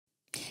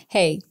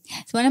Hey,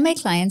 so one of my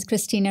clients,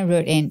 Christina,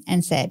 wrote in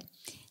and said,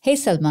 "Hey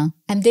Salma,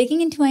 I'm digging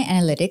into my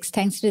analytics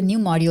thanks to the new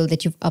module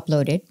that you've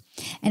uploaded,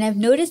 and I've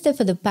noticed that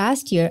for the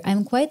past year,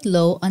 I'm quite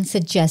low on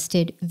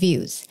suggested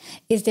views.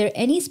 Is there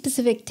any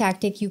specific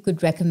tactic you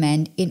could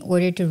recommend in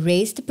order to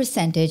raise the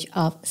percentage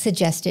of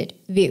suggested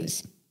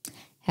views?"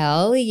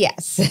 Hell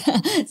yes.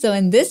 So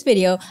in this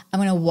video, I'm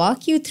going to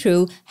walk you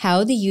through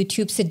how the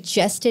YouTube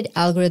suggested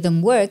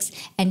algorithm works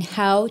and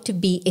how to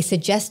be a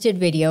suggested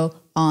video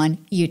on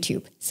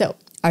YouTube. So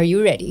are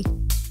you ready?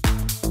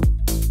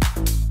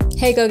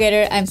 Hey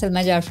go-getter, I'm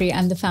Salma Jafri.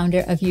 I'm the founder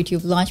of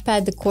YouTube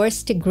Launchpad, the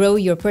course to grow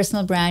your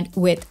personal brand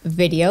with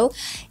video.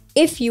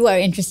 If you are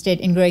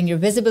interested in growing your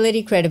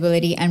visibility,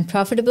 credibility, and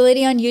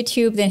profitability on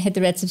YouTube, then hit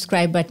the red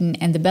subscribe button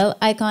and the bell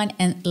icon,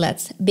 and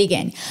let's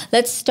begin.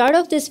 Let's start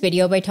off this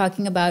video by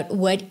talking about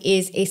what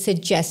is a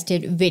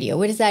suggested video.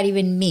 What does that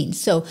even mean?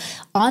 So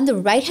on the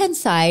right-hand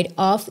side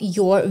of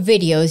your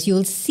videos,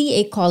 you'll see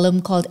a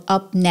column called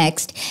Up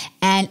Next.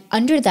 And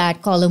under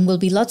that column will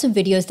be lots of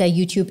videos that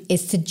YouTube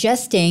is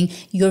suggesting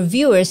your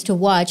viewers to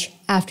watch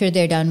after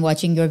they're done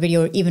watching your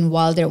video, or even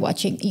while they're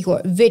watching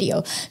your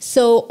video.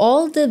 So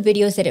all the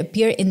videos that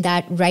appear in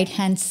that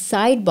right-hand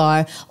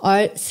sidebar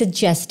are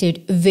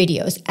suggested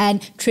videos.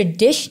 And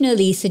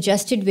traditionally,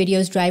 suggested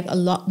videos drive a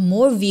lot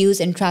more views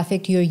and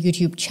traffic to your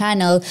YouTube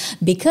channel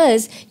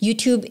because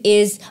YouTube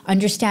is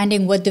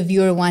understanding what the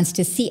viewer wants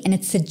to see and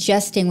it's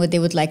suggesting what they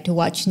would like to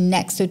watch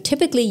next. So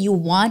typically, you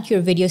want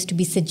your videos to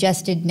be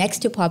suggested next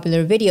to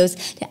popular videos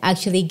to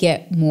actually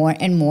get more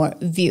and more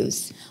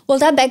views. Well,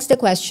 that begs the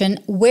question,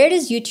 where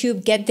does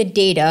YouTube get the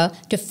data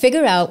to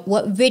figure out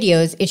what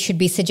videos it should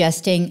be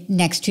suggesting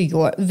next to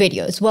your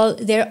videos? Well,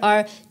 there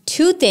are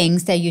two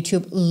things that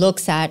YouTube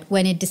looks at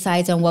when it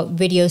decides on what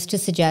videos to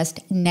suggest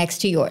next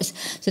to yours.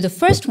 So the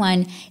first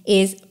one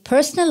is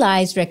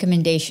personalized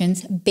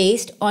recommendations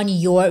based on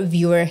your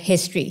viewer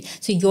history.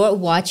 So your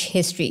watch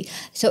history.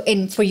 So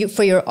for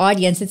your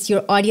audience, it's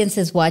your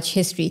audience's watch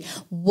history.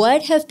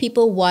 What have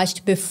people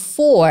watched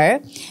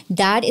before?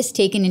 That is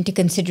taken into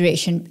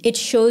consideration. It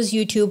shows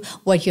YouTube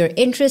what your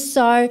interests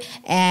are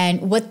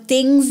and what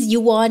things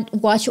you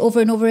watch over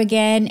and over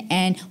again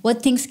and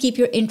what things keep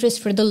your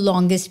interest for the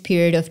longest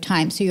period of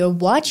time. So your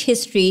watch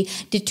history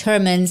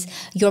determines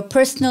your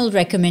personal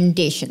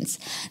recommendations.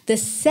 The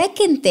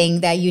second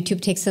thing that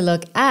YouTube takes a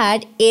look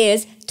at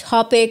is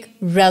topic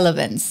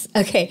relevance.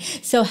 Okay,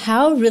 so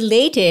how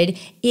related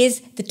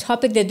is the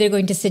topic that they're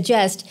going to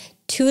suggest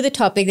to the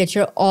topic that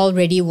you're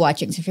already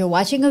watching? So if you're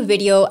watching a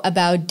video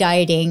about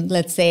dieting,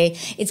 let's say,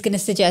 it's going to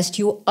suggest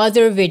you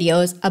other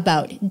videos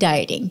about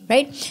dieting,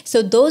 right?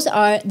 So those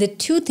are the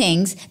two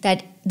things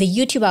that the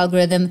YouTube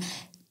algorithm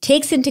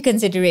takes into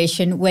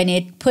consideration when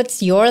it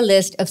puts your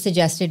list of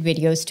suggested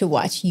videos to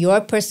watch.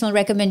 Your personal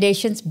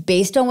recommendations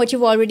based on what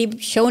you've already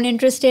shown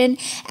interest in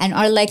and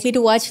are likely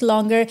to watch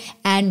longer,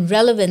 and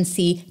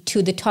relevancy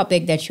to the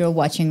topic that you're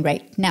watching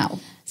right now.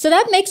 So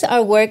that makes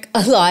our work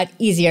a lot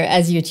easier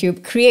as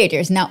YouTube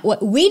creators. Now,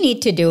 what we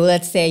need to do,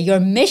 let's say your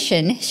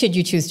mission, should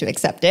you choose to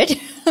accept it,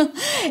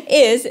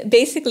 is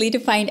basically to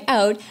find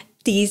out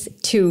these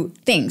two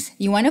things.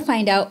 You want to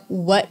find out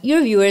what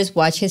your viewers'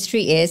 watch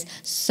history is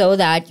so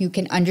that you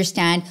can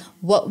understand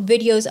what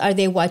videos are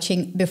they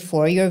watching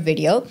before your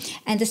video.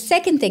 And the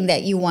second thing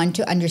that you want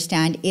to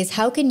understand is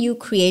how can you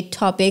create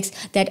topics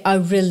that are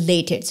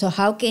related? So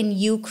how can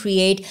you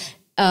create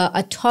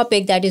a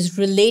topic that is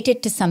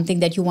related to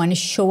something that you want to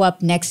show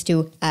up next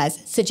to as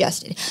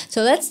suggested.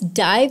 So let's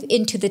dive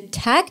into the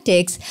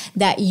tactics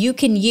that you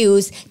can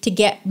use to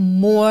get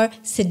more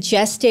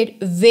suggested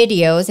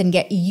videos and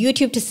get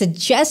YouTube to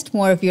suggest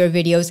more of your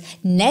videos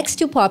next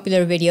to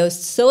popular videos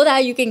so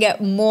that you can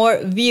get more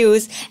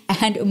views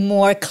and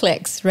more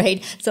clicks,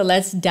 right? So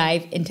let's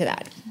dive into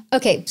that.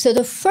 Okay, so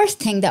the first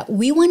thing that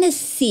we want to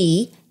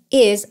see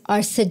is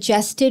our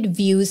suggested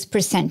views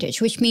percentage,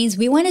 which means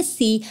we want to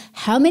see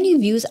how many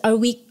views are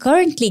we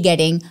currently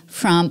getting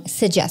from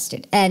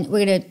suggested. And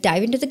we're going to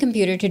dive into the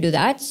computer to do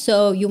that.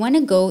 So you want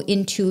to go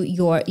into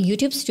your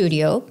YouTube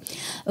Studio,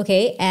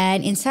 okay?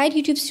 And inside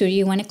YouTube Studio,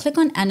 you want to click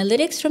on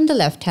Analytics from the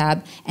left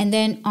tab, and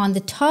then on the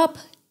top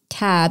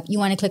tab, you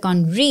want to click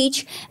on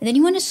Reach, and then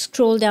you want to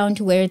scroll down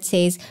to where it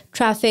says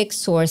Traffic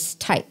Source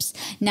Types.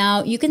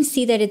 Now, you can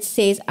see that it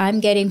says I'm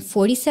getting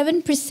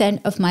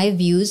 47% of my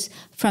views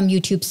from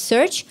YouTube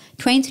search,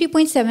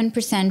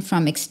 23.7%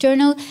 from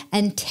external,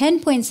 and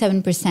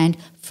 10.7%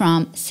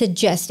 from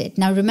suggested.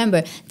 Now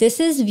remember, this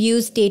is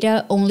views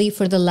data only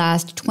for the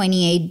last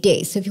 28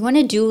 days. So if you want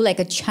to do like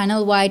a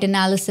channel-wide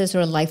analysis or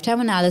a lifetime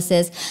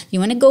analysis, you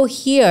want to go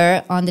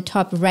here on the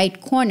top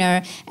right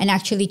corner and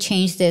actually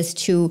change this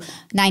to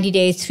 90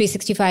 days,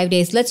 365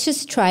 days. Let's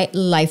just try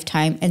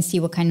lifetime and see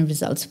what kind of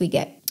results we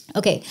get.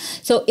 Okay,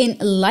 so in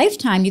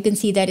lifetime, you can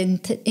see that in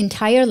the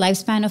entire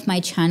lifespan of my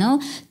channel,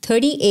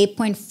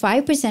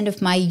 38.5% of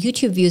my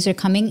YouTube views are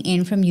coming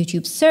in from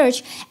YouTube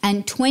search,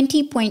 and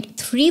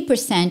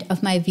 20.3%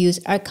 of my views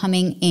are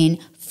coming in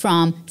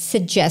from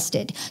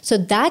suggested. So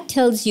that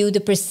tells you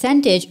the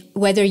percentage,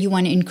 whether you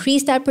want to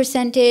increase that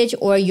percentage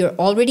or you're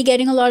already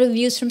getting a lot of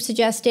views from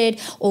suggested,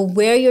 or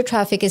where your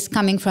traffic is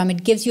coming from.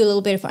 It gives you a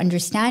little bit of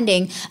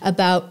understanding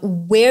about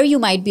where you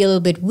might be a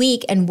little bit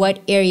weak and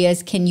what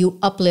areas can you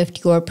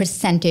uplift your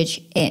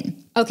percentage in.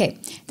 Okay,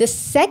 the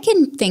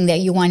second thing that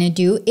you want to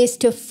do is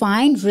to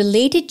find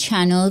related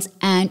channels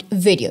and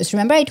videos.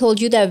 Remember, I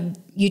told you that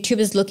YouTube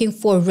is looking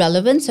for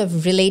relevance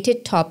of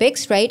related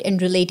topics, right?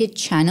 And related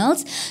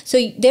channels. So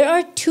there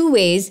are two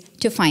ways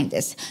to find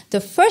this. The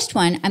first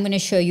one I'm going to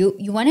show you,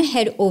 you want to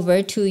head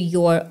over to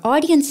your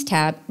audience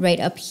tab right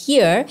up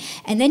here.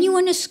 And then you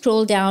want to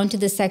scroll down to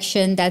the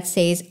section that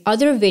says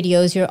other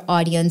videos your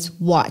audience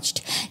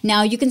watched.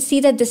 Now you can see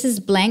that this is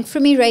blank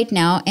for me right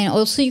now. And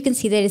also you can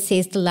see that it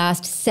says the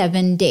last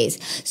 7 days.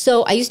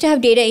 So I used to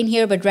have data in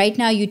here, but right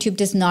now YouTube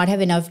does not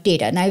have enough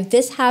data. Now, if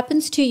this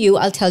happens to you,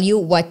 I'll tell you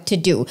what to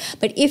do.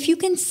 But if you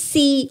can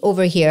see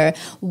over here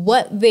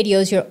what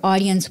videos your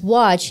audience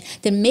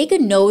watched, then make a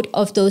note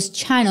of those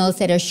channels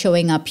that are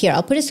showing up here.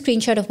 I'll put a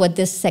screenshot of what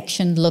this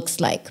section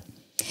looks like.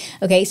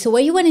 Okay, so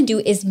what you want to do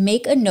is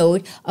make a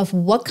note of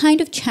what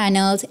kind of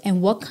channels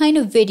and what kind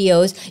of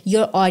videos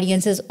your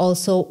audience is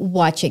also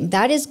watching.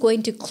 That is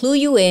going to clue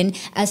you in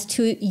as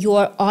to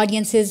your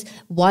audience's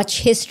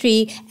watch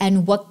history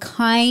and what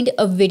kind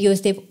of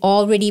videos they've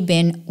already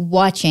been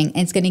watching.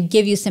 And it's going to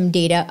give you some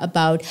data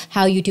about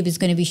how YouTube is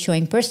going to be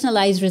showing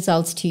personalized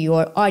results to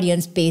your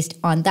audience based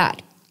on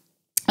that.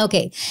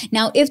 Okay,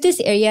 now if this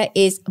area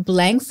is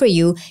blank for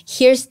you,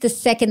 here's the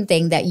second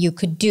thing that you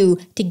could do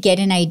to get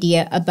an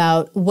idea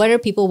about what are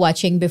people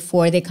watching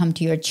before they come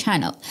to your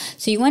channel.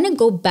 So you want to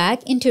go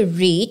back into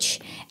reach,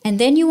 and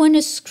then you want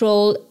to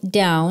scroll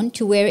down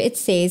to where it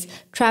says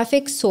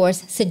traffic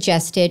source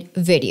suggested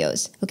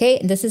videos. Okay,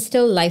 and this is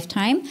still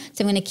lifetime.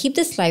 So I'm going to keep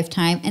this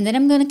lifetime, and then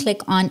I'm going to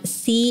click on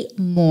see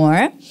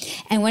more.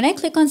 And when I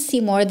click on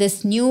see more,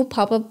 this new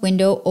pop-up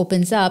window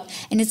opens up,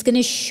 and it's going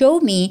to show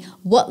me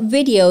what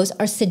videos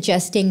are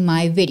suggesting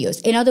my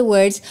videos. In other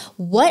words,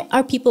 what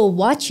are people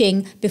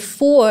watching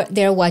before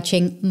they're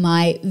watching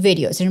my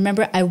videos? And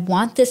remember, I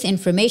want this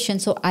information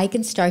so I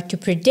can start to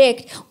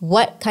predict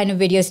what kind of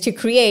videos to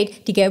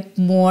create to get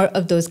more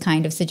of those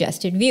kind of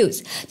suggested views.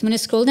 So I'm going to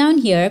scroll down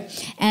here,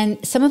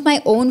 and some of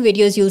my own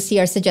videos you'll see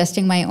are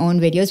suggesting my own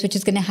videos, which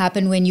is going to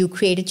happen when you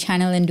create a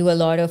channel and do a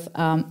lot of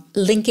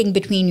linking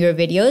between your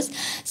videos.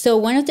 So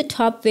one of the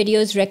top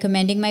videos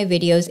recommending my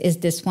videos is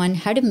this one,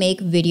 how to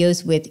make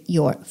videos with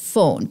your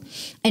phone.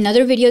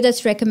 Another video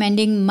that's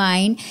recommending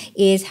mine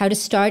is how to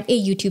start a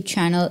YouTube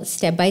channel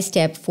step by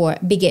step for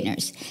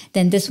beginners.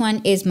 Then this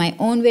one is my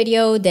own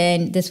video.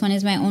 Then this one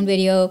is my own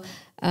video.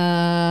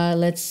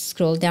 Let's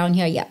scroll down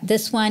here. Yeah,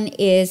 this one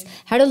is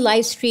how to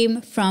live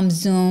stream from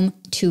Zoom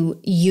to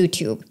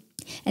YouTube.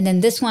 And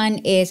then this one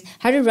is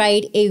how to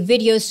write a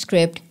video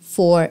script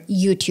for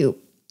YouTube.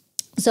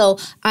 So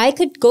I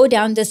could go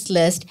down this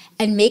list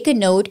and make a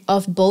note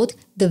of both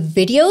the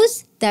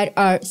videos that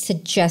are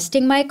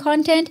suggesting my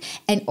content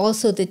and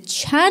also the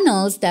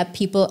channels that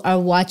people are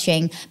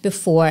watching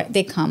before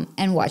they come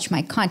and watch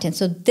my content.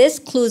 So this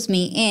clues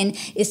me in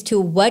as to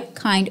what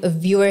kind of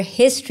viewer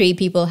history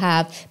people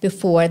have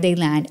before they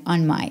land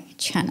on my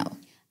channel.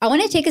 I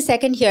want to take a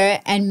second here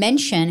and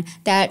mention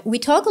that we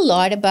talk a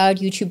lot about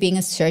YouTube being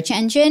a search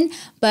engine,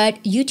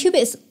 but YouTube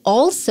is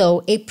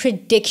also a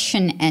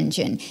prediction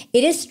engine.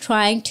 It is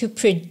trying to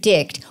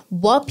predict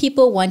what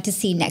people want to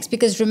see next.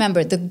 Because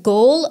remember, the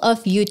goal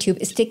of YouTube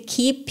is to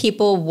keep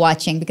people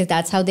watching, because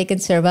that's how they can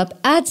serve up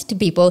ads to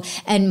people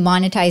and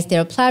monetize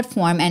their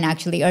platform and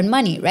actually earn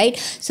money, right?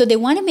 So they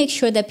want to make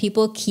sure that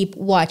people keep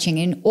watching.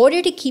 In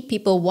order to keep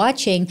people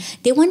watching,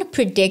 they want to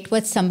predict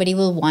what somebody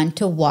will want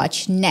to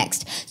watch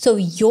next. So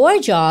your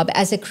job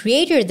as a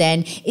creator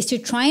then is to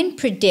try and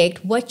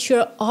predict what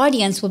your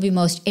audience will be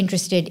most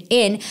interested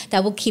in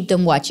that will keep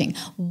them watching.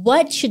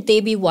 What should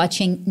they be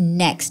watching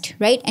next,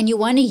 right? And you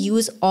want to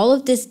use all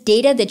of this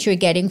data that you're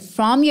getting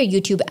from your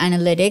YouTube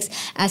analytics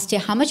as to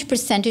how much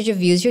percentage of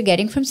views you're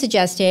getting from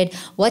suggested,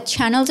 what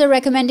channels are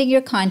recommending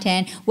your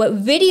content,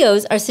 what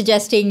videos are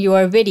suggesting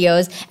your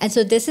videos. And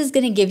so this is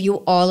going to give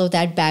you all of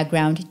that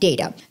background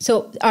data.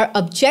 So our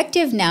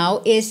objective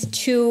now is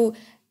to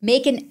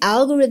make an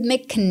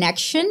algorithmic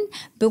connection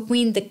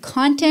between the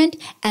content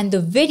and the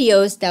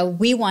videos that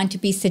we want to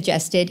be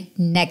suggested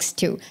next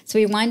to. So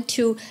we want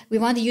the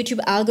YouTube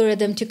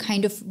algorithm to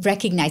kind of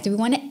recognize it. We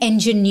want to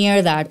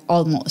engineer that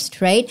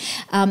almost, right?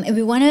 And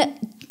we want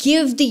to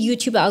give the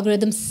YouTube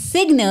algorithm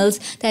signals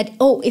that,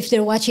 oh, if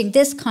they're watching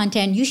this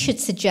content, you should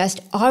suggest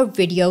our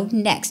video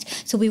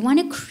next. So we want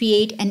to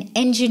create and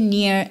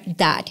engineer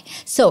that.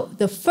 So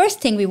the first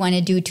thing we want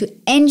to do to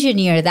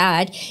engineer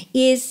that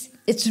is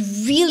It's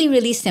really,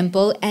 really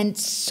simple, and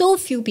so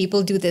few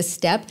people do this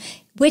step,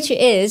 which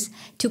is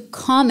to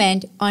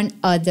comment on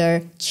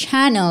other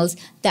channels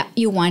that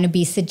you want to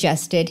be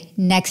suggested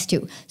next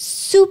to.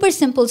 Super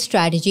simple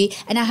strategy,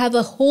 and I have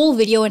a whole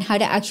video on how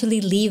to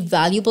actually leave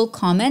valuable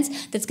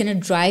comments that's going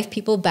to drive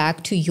people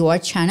back to your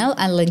channel.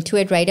 I'll link to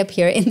it right up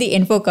here in the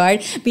info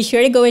card. Be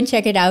sure to go and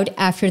check it out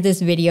after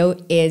this video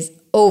is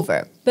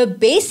over.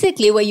 But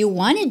basically what you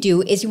want to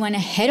do is you want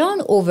to head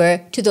on over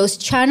to those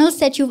channels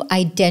that you've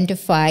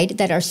identified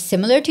that are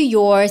similar to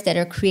yours, that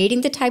are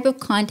creating the type of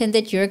content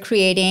that you're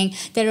creating,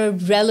 that are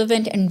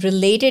relevant and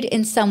related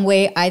in some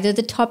way. Either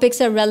the topics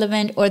are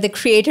relevant or the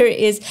creator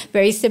is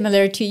very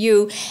similar to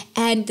you,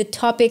 and the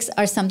topics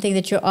are something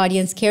that your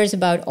audience cares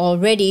about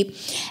already.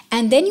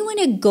 And then you want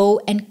to go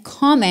and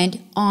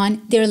comment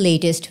on their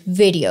latest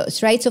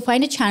videos, right? So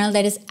find a channel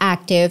that is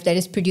active, that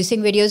is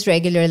producing videos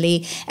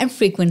regularly and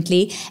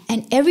frequently,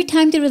 and every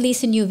time they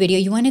release a new video,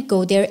 you want to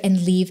go there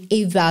and leave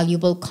a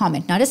valuable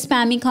comment. Not a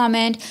spammy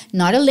comment,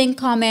 not a link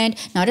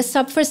comment, not a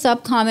sub for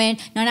sub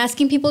comment, not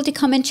asking people to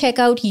come and check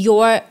out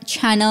your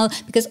channel,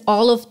 because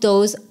all of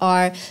those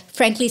are,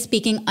 frankly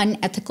speaking,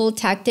 unethical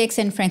tactics,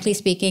 and frankly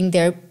speaking,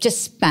 they're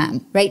just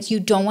spam, right? You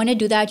don't want to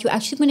do that. You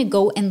actually want to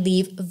go and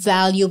leave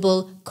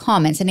valuable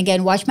comments. And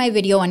again, watch my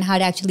video on how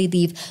to actually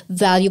leave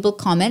valuable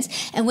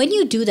comments. And when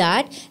you do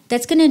that,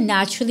 that's going to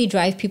naturally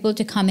drive people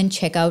to come and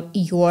check out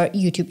your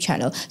YouTube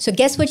channel. So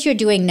guess what you're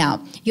doing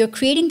now? You're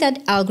creating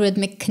that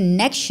algorithmic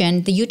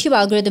connection. The YouTube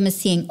algorithm is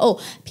seeing,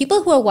 oh,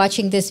 people who are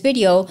watching this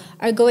video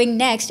are going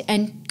next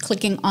and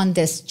clicking on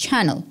this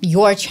channel,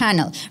 your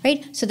channel,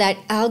 right? So that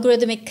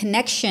algorithmic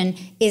connection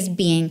is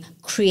being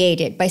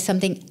created by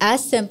something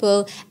as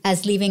simple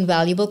as leaving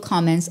valuable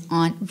comments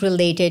on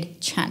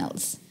related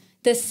channels.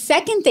 The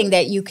second thing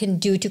that you can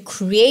do to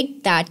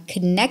create that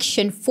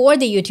connection for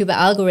the YouTube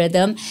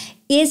algorithm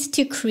is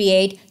to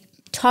create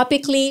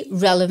topically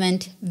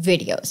relevant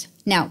videos.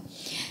 Now,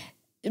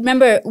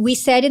 remember, we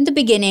said in the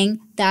beginning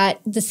that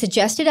the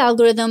suggested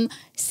algorithm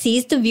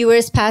sees the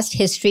viewer's past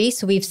history.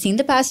 So we've seen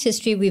the past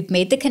history, we've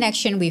made the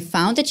connection, we've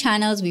found the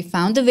channels, we've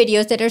found the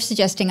videos that are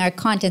suggesting our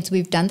content. So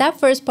we've done that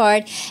first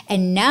part.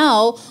 And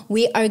now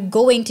we are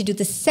going to do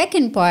the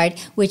second part,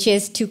 which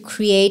is to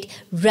create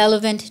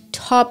relevant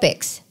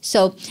topics.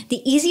 So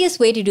the easiest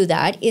way to do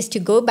that is to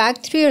go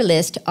back through your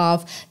list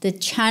of the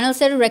channels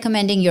that are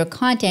recommending your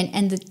content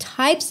and the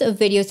types of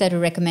videos that are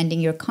recommending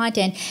your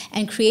content,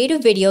 and create a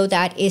video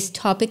that is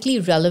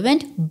topically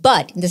relevant.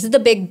 But this is the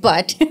big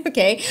but,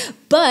 okay?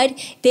 But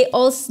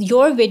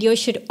your video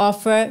should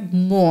offer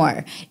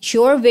more.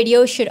 Your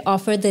video should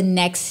offer the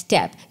next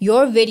step.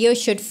 Your video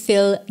should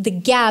fill the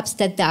gaps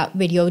that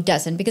video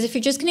doesn't. Because if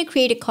you're just going to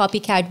create a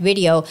copycat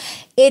video,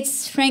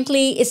 it's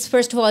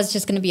first of all, it's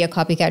just going to be a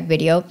copycat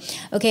video,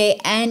 okay?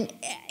 And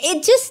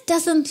it just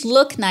doesn't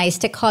look nice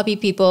to copy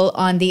people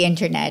on the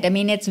internet. I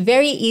mean, it's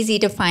very easy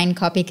to find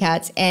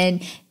copycats,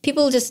 and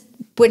people just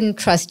wouldn't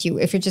trust you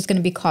if you're just going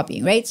to be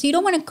copying, right? So you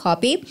don't want to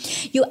copy.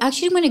 You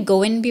actually want to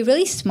go in and be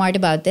really smart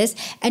about this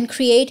and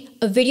create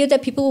a video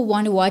that people will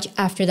want to watch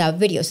after that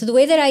video. So the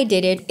way that I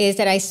did it is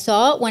that I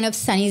saw one of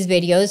Sunny's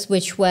videos,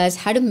 which was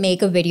how to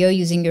make a video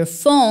using your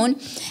phone.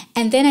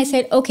 And then I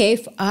said, okay,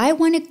 if I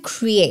want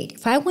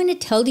to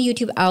tell the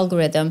YouTube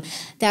algorithm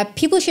that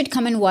people should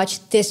come and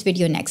watch this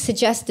video next,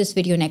 suggest this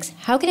video next,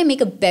 how can I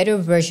make a better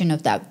version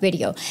of that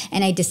video?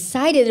 And I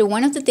decided that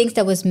one of the things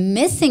that was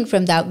missing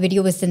from that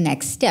video was the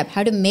next step,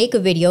 how to make a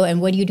video. And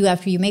what do you do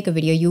after you make a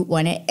video? You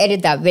want to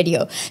edit that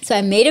video. So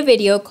I made a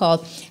video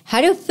called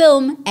How to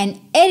Film and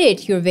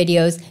Edit Your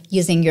Videos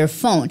Using Your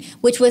Phone,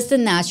 which was the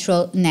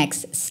natural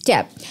next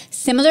step.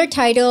 Similar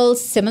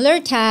titles, similar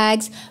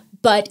tags,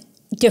 but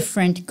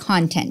different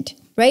content,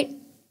 right?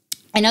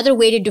 Another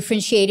way to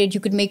differentiate it, you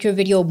could make your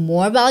video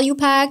more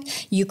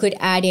value-packed. You could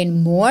add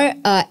in more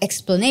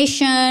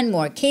explanation,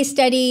 more case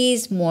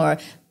studies, more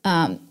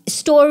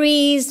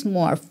stories,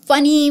 more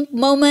funny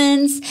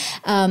moments.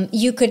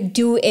 You could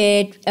do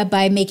it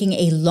by making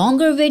a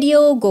longer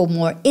video, go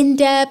more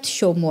in-depth,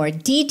 show more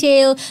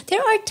detail. There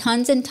are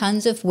tons and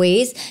tons of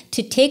ways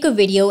to take a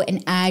video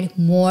and add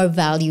more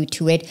value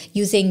to it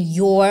using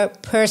your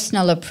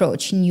personal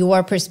approach and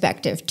your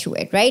perspective to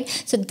it, right?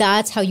 So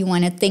that's how you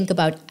want to think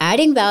about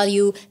adding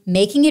value,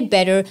 making it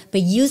better,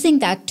 but using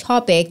that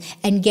topic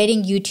and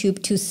getting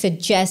YouTube to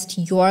suggest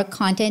your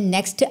content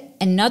next to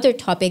another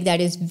topic that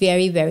is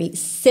very, very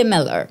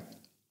similar.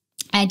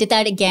 I did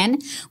that again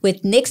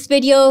with Nick's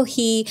video.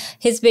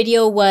 His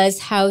video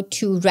was how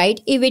to write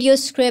a video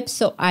script.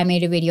 So I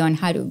made a video on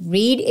how to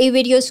read a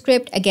video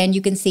script. Again,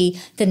 you can see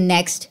the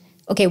next.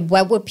 Okay,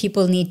 what would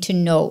people need to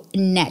know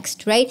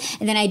next, right?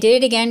 And then I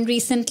did it again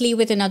recently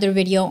with another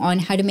video on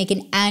how to make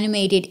an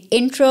animated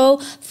intro,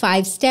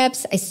 5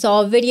 steps. I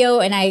saw a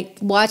video and I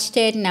watched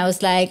it and I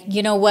was like,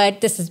 you know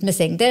what? This is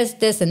missing this,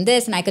 this, and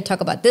this. And I could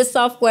talk about this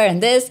software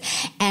and this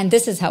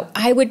is how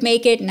I would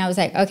make it. And I was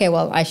like, okay,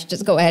 well, I should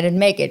just go ahead and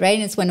make it, right?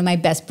 And it's one of my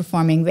best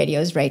performing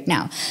videos right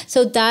now.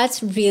 So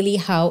that's really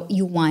how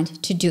you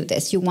want to do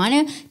this. You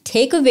want to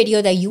take a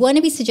video that you want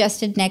to be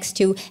suggested next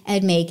to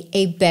and make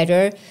a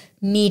better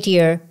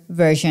meatier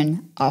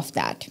version of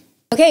that.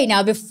 Okay,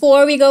 now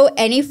before we go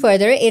any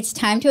further, it's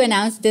time to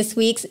announce this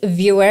week's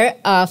viewer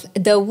of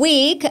the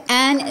week.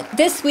 And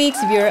this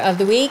week's viewer of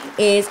the week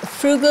is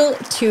Frugal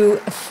to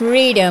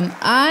Freedom.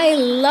 I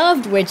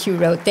loved what you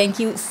wrote. Thank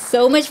you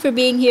so much for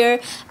being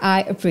here.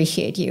 I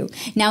appreciate you.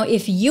 Now,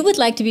 if you would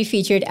like to be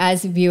featured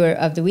as viewer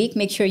of the week,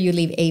 make sure you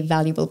leave a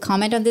valuable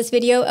comment on this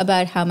video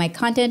about how my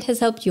content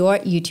has helped your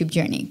YouTube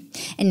journey.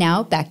 And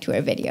now back to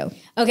our video.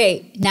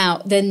 Okay, now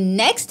the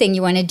next thing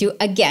you want to do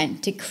again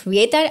to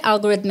create that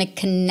algorithmic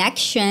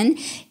connection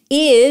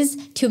is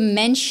to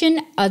mention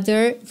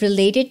other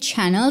related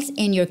channels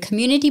in your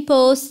community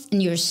posts,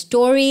 in your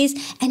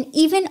stories, and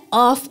even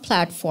off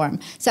platform.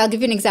 So I'll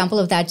give you an example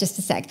of that just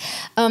a sec.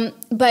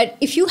 But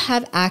if you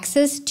have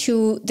access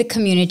to the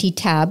community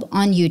tab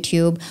on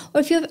YouTube,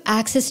 or if you have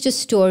access to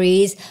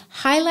stories,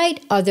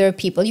 highlight other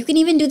people. You can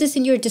even do this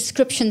in your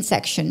description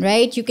section,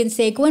 right? You can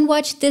say, go and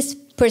watch this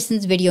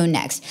person's video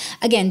next.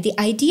 Again, the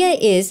idea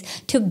is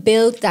to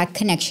build that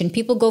connection.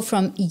 People go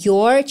from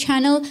your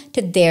channel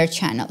to their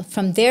channel,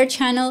 from their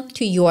channel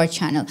to your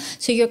channel.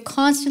 So you're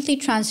constantly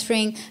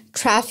transferring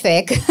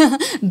traffic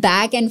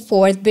back and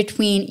forth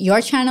between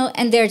your channel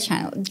and their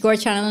channel, your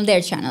channel and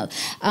their channel.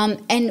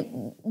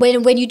 And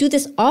when you do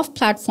this off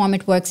platform,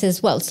 it works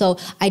as well. So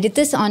I did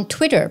this on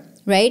Twitter,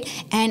 right?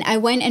 And I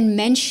went and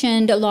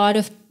mentioned a lot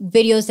of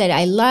videos that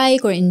I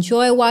like or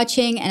enjoy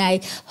watching, and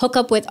I hook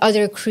up with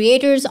other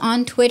creators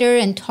on Twitter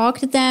and talk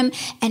to them.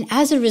 And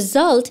as a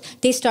result,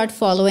 they start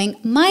following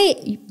my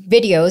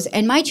videos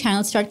and my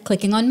channel start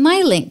clicking on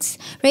my links,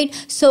 right?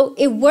 So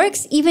it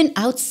works even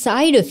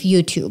outside of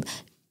YouTube.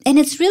 And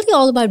it's really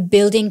all about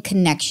building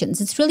connections.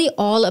 It's really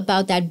all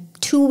about that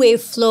two-way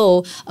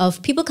flow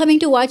of people coming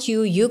to watch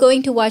you, you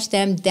going to watch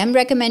them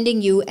recommending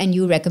you, and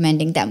you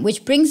recommending them.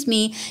 Which brings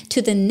me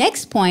to the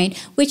next point,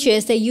 which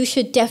is that you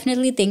should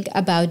definitely think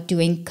about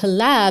doing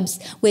collabs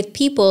with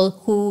people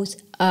whose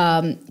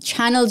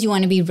channels you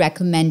want to be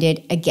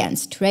recommended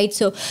against, right?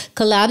 So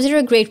collabs are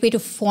a great way to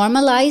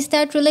formalize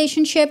that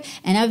relationship.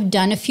 And I've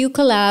done a few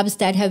collabs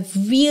that have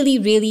really,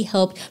 really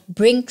helped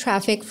bring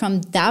traffic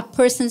from that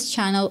person's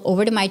channel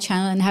over to my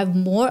channel and have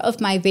more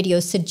of my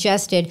videos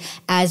suggested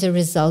as a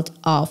result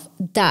of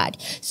that.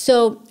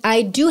 So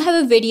I do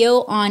have a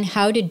video on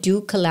how to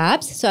do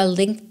collabs. So I'll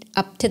link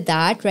up to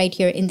that right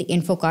here in the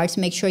info card. So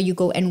make sure you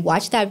go and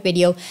watch that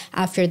video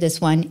after this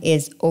one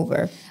is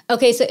over.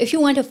 Okay, so if you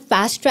want to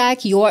fast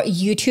track your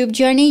YouTube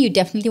journey, you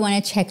definitely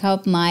want to check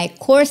out my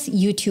course,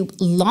 YouTube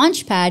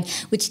Launchpad,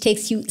 which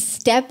takes you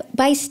step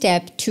by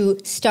step to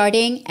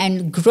starting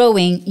and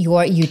growing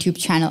your YouTube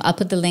channel. I'll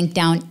put the link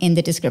down in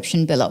the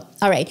description below.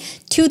 All right,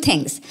 two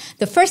things.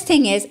 The first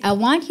thing is I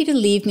want you to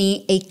leave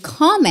me a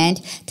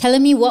comment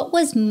telling me what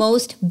was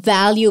most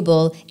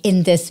valuable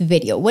in this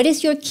video. What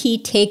is your key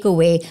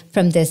takeaway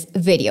from this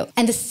video?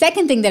 And the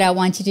second thing that I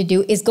want you to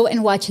do is go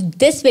and watch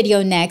this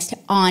video next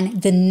on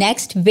the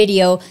next video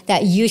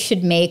that you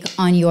should make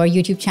on your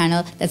YouTube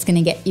channel that's going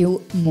to get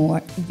you more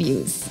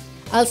views.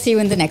 I'll see you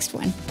in the next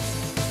one.